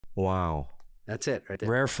Wow. That's it right there.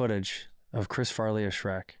 Rare footage of Chris Farley as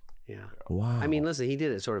Shrek. Yeah. Wow. I mean, listen, he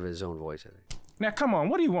did it sort of his own voice, I think. Now, come on,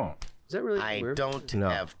 what do you want? Is that really I weird? don't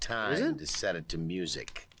have time it? to set it to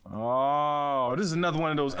music. Oh, this is another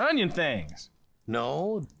one of those onion things.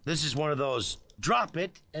 No, this is one of those drop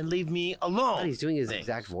it and leave me alone. God, he's doing his things.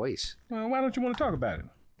 exact voice. Well, why don't you want to talk about it?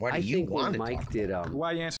 Why do I you think want when to Mike talk did,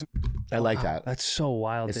 Why you answering? I like that. That's so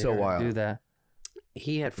wild. It's to so hear wild. Do that.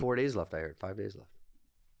 he had 4 days left, I heard. 5 days left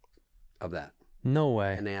of that. No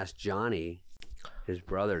way. And they asked Johnny, his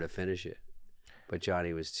brother, to finish it. But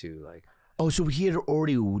Johnny was too, like... Oh, so he had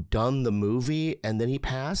already done the movie and then he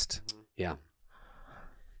passed? Yeah.